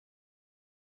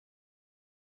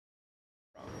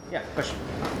Yeah, question.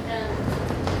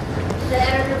 The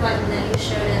editor button that you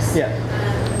showed us, Yeah.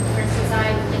 For instance, I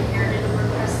inherited a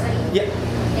WordPress site, Yeah.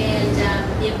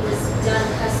 and it was done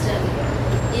custom.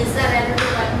 Is that editor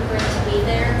button going to be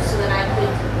there so that I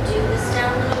could do this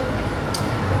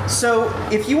download? So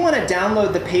if you want to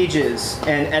download the pages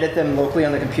and edit them locally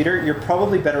on the computer, you're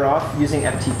probably better off using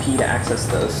FTP to access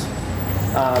those.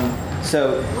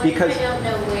 Because I don't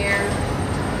know where,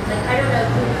 like I don't know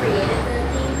who created the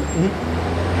theme. Mm-hmm.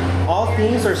 All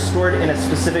themes are stored in a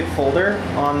specific folder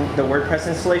on the WordPress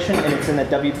installation, and it's in the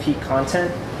WP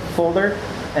content folder.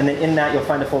 And then in that, you'll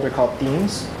find a folder called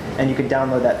themes, and you can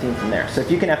download that theme from there. So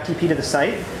if you can FTP to the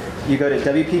site, you go to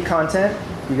WP content,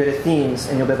 you go to themes,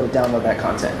 and you'll be able to download that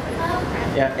content.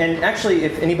 Okay. Yeah, and actually,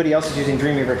 if anybody else is using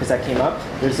Dreamweaver, because that came up,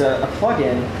 there's a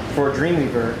plugin for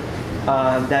Dreamweaver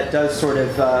that does sort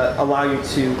of allow you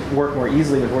to work more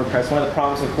easily with WordPress. One of the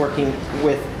problems with working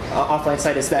with offline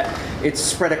site is that it's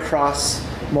spread across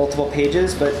multiple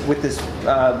pages, but with this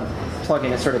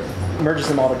plugin, it sort of merges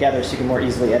them all together so you can more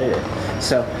easily edit it.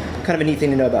 So, kind of a neat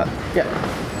thing to know about. Yeah.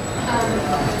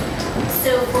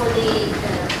 So for the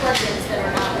plugins that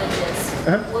are not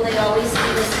widgets, will they always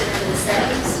be listed for the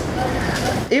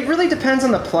settings? It really depends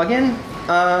on the plugin,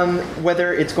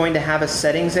 whether it's going to have a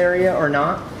settings area or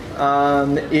not.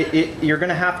 You're going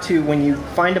to have to, when you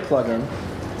find a plugin,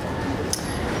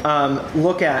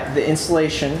 look at the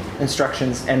installation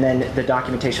instructions and then the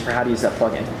documentation for how to use that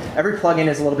plugin. Every plugin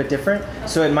is a little bit different,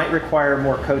 so it might require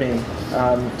more coding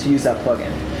to use that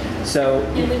plugin. So,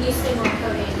 and when you say more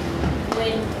coding,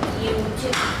 when you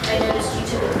took, I noticed you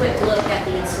took a quick look at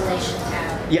the installation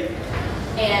tab. Yep.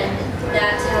 And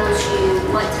that tells you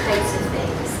what types of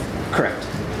things. Correct.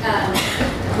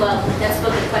 Well, that's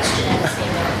both a question and a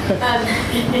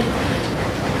statement.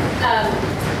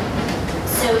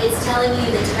 So it's telling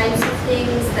you the types of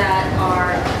things that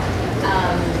are,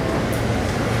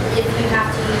 if you have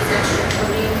to use extra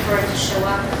coding for it to show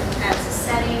up as a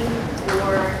setting,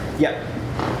 or Yep.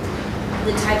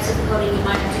 the types of coding you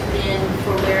might have to put in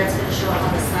for where it's going to show up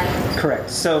on the site. Correct.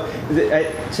 So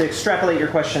to extrapolate your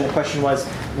question, the question was,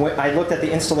 I looked at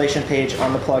the installation page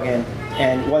on the plugin,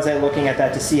 and was I looking at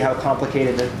that to see how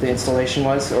complicated the installation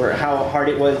was, or how hard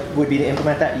it would be to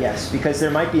implement that? Yes, because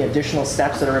there might be additional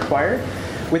steps that are required.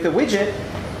 With a widget,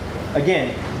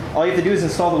 again, all you have to do is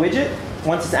install the widget.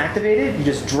 Once it's activated, you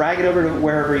just drag it over to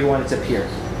wherever you want it to appear.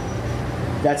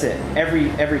 That's it,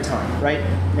 every time, right?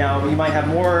 Now, you might have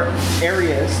more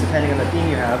areas depending on the theme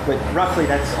you have, but roughly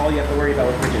that's all you have to worry about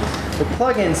with widgets. With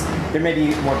plugins, there may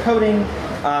be more coding.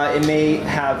 It may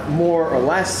have more or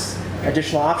less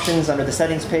additional options under the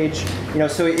settings page.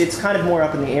 So it's kind of more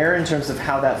up in the air in terms of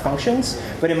how that functions,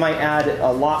 but it might add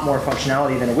a lot more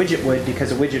functionality than a widget would,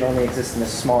 because a widget only exists in a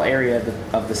small area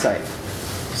of the site.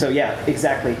 So yeah,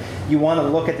 exactly. You want to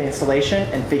look at the installation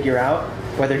and figure out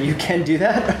whether you can do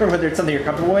that or whether it's something you're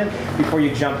comfortable with before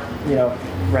you jump,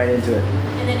 right into it.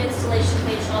 And then installation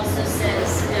page also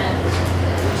says, which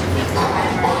I think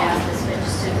I've already asked this, but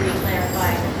just to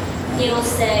re-clarify, it'll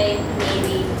say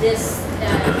maybe this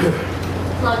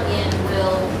plugin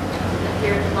will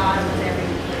appear at the bottom of every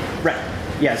page. Right.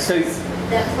 Yeah. So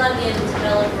that plugin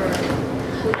developer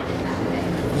put it that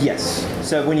way. Yes.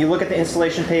 So when you look at the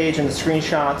installation page and the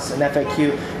screenshots and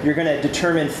FAQ, you're going to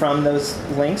determine from those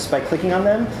links by clicking on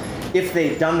them if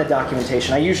they've done the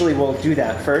documentation. I usually will do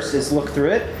that first, is look through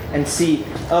it and see,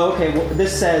 oh, okay, well,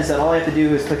 this says that all I have to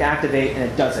do is click activate and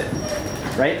it does it,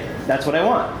 right? That's what I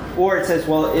want. Or it says,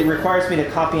 well, it requires me to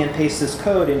copy and paste this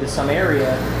code into some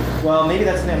area. Well, maybe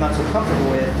that's something I'm not so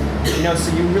comfortable with.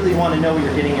 So you really want to know what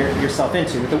you're getting yourself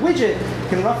into. With a widget, you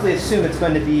can roughly assume it's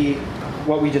going to be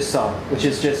what we just saw, which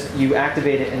is just you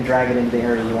activate it and drag it into the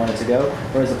area you want it to go,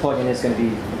 whereas a plugin is going to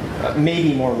be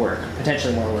maybe more work,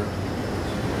 potentially more work.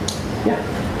 Yeah?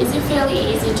 Is it fairly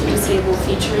easy to disable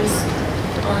features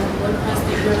on WordPress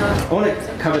that you're not? I want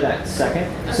to cover that second.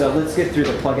 Okay. So let's get through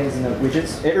the plugins and the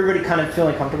widgets. Everybody kind of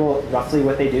feeling comfortable roughly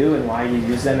what they do and why you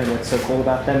use them and what's so cool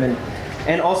about them,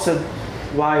 and also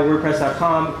why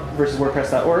WordPress.com versus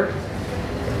WordPress.org.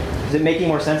 Is it making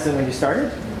more sense than when you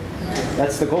started?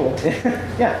 That's the goal.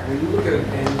 Yeah. When you look at an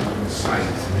end site,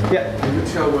 yeah, can you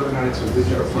tell whether or not it's a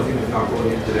widget or plugin that's not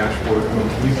going into the dashboard? I mean,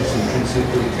 can you just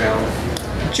intrinsically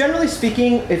tell? Generally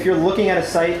speaking, if you're looking at a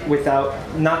site without,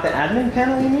 not the admin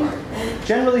panel, you mean?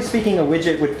 Generally speaking, a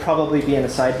widget would probably be in a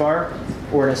sidebar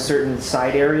or in a certain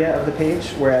side area of the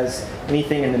page, whereas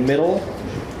anything in the middle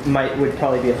would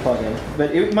probably be a plugin.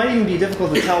 But it might even be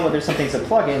difficult to tell whether something's a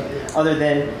plugin other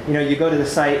than, you go to the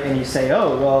site and you say,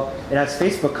 oh, well, it has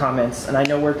Facebook comments, and I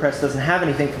know WordPress doesn't have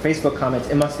anything for Facebook comments,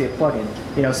 it must be a plugin.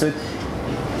 So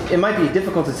it might be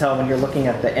difficult to tell when you're looking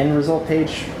at the end result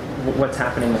page what's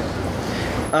happening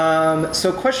there.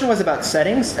 So question was about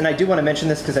settings, and I do want to mention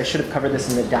this because I should have covered this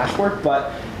in the dashboard,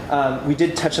 but we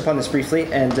did touch upon this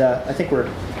briefly, and I think we're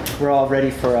all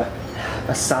ready for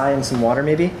a sigh and some water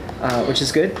maybe, which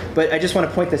is good. But I just want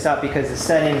to point this out because the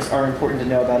settings are important to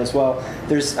know about as well.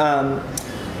 There's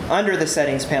under the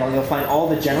settings panel, you'll find all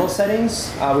the general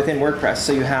settings within WordPress.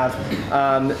 So you have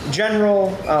general,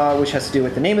 which has to do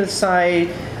with the name of the site,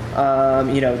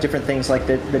 different things like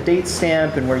the date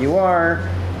stamp and where you are.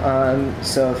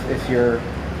 So if you're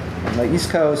on the East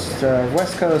Coast,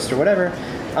 West Coast, or whatever.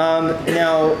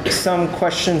 Now, some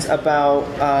questions about,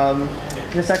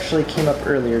 this actually came up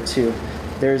earlier too.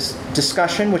 There's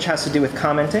discussion, which has to do with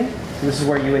commenting. So this is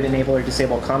where you would enable or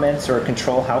disable comments or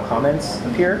control how comments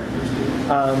appear.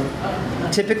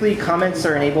 Typically, comments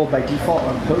are enabled by default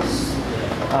on posts,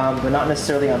 but not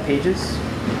necessarily on pages.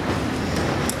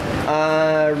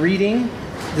 Reading,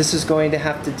 this is going to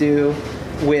have to do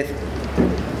with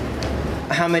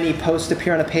how many posts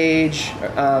appear on a page.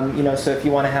 So if you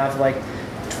want to have like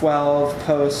 12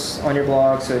 posts on your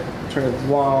blog, so sort of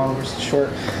long versus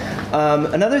short.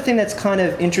 Another thing that's kind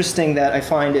of interesting that I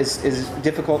find is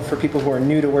difficult for people who are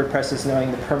new to WordPress is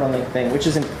knowing the permalink thing, which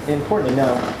is important to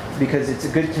know because it's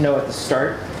good to know at the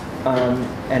start,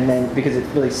 and then because it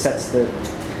really sets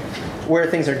where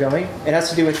things are going. It has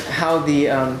to do with how the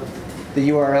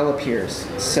URL appears.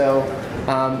 So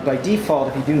by default,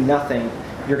 if you do nothing,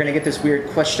 you're going to get this weird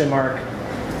question mark,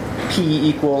 p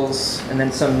equals, and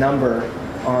then some number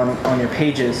on your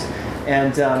pages.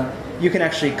 And you can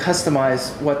actually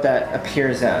customize what that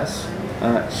appears as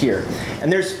here.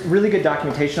 And there's really good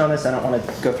documentation on this. I don't want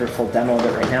to go through a full demo of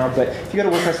it right now, but if you go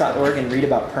to WordPress.org and read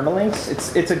about permalinks,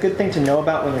 it's a good thing to know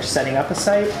about when you're setting up a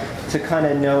site to kind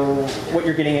of know what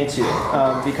you're getting into.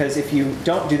 Because if you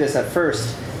don't do this at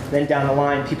first, then down the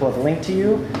line people have linked to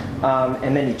you,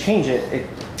 and then you change it, it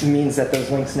means that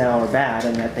those links now are bad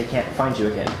and that they can't find you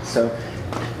again. So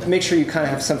make sure you kind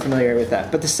of have some familiarity with that.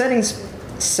 But the settings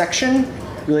section,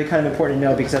 really kind of important to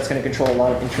know because that's going to control a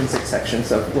lot of intrinsic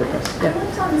sections of WordPress. Yeah. I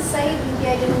looked on the site, maybe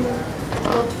I didn't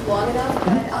look long enough,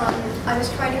 but I was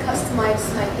trying to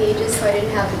customize my pages so I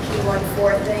didn't have the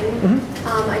P14 thing.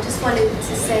 I just wanted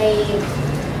to say,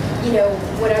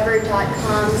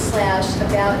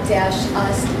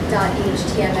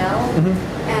 whatever.com/about-us.html,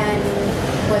 and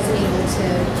wasn't able to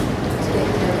get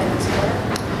it to work.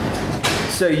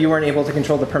 So you weren't able to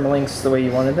control the permalinks the way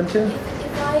you wanted them to?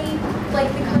 If I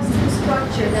like the custom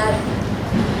structure, that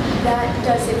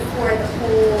does it for the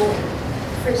whole,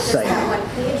 for just site. that one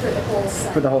page or the whole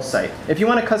site? For the whole site. If you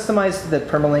want to customize the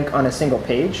permalink on a single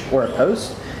page or a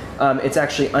post, it's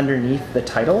actually underneath the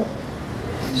title.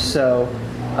 So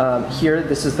here,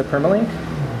 this is the permalink,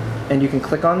 and you can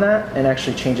click on that and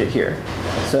actually change it here.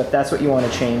 So if that's what you want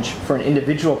to change for an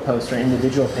individual post or an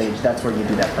individual page, that's where you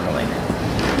do that permalink.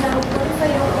 Now, what if I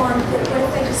don't want, what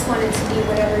if I just want it to be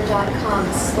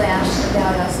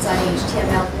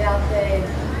whatever.com/about-us.html without the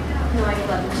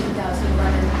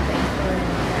 9/11/2011 thing?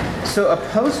 So a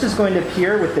post is going to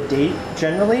appear with the date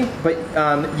generally, but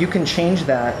you can change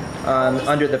that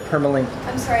under the permalink.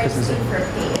 I'm sorry, I just mean for a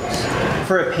page.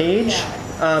 For a page,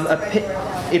 Yeah.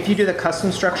 if you do the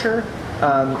custom structure,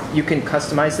 you can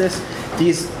customize this.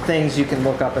 These things you can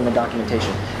look up in the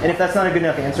documentation. And if that's not a good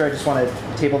enough answer, I just want to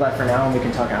table that for now and we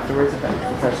can talk afterwards if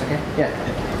that's okay. Yeah.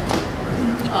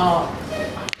 How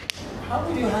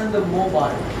do you handle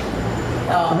mobile?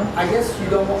 I guess you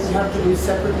don't want to have to do it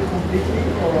separately completely,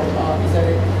 or is that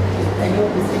any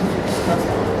of the things you discussed?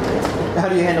 How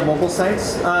do you handle mobile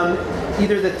sites?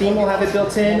 Either the theme will have it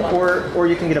built in, or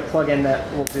you can get a plugin that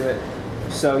will do it.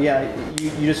 So yeah,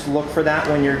 you just look for that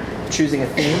when you're choosing a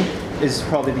theme is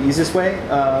probably the easiest way.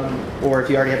 Or if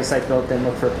you already have a site built, then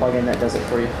look for a plugin that does it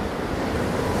for you.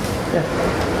 Yeah.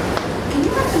 Can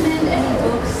you recommend any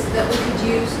books that we could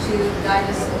use to guide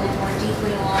us a little more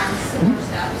deeply along similar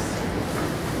steps?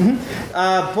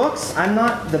 Books, I'm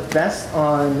not the best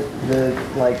on the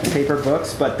paper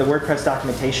books, but the WordPress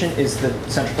documentation is the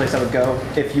central place I would go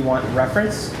if you want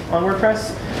reference on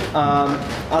WordPress.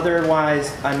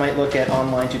 Otherwise, I might look at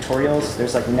online tutorials.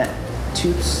 There's like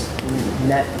NetTuts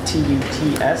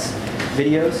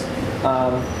videos.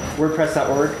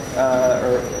 WordPress.org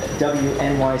or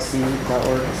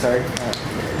WNYC.org. Sorry,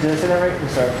 did I say that right? I'm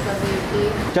sorry.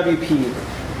 WP.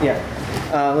 Yeah.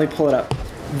 Let me pull it up.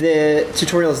 The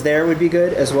tutorials there would be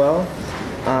good as well.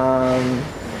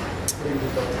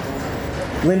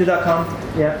 Lynda.com,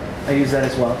 yeah, I use that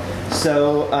as well.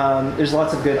 So there's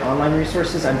lots of good online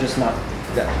resources. I'm just not.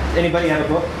 Anybody have a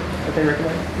book that they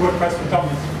recommend? WordPress for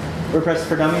Dummies. WordPress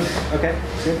for Dummies. Okay,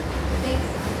 good. Thanks.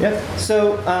 Yep.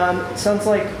 So sounds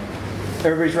like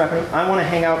everybody's wrapping up. I want to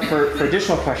hang out for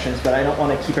additional questions, but I don't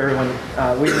want to keep everyone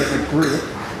waiting as a group.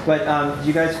 But do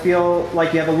you guys feel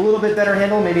like you have a little bit better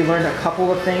handle, maybe learned a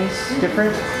couple of things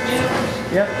different?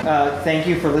 Yep. Thank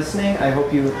you for listening. I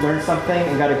hope you learned something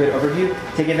and got a good overview.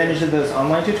 Take advantage of those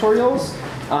online tutorials.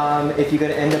 If you go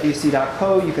to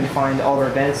nwc.co, you can find all our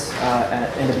events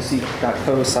at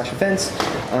nwc.co/events.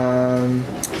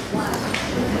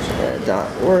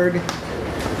 .org.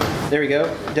 There we go,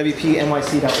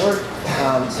 wpnyc.org.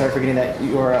 Sorry for getting that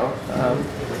URL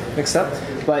mixed up,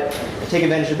 but take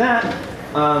advantage of that.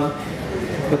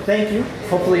 But thank you.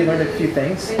 Hopefully you learned a few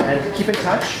things, and keep in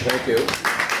touch. Thank you.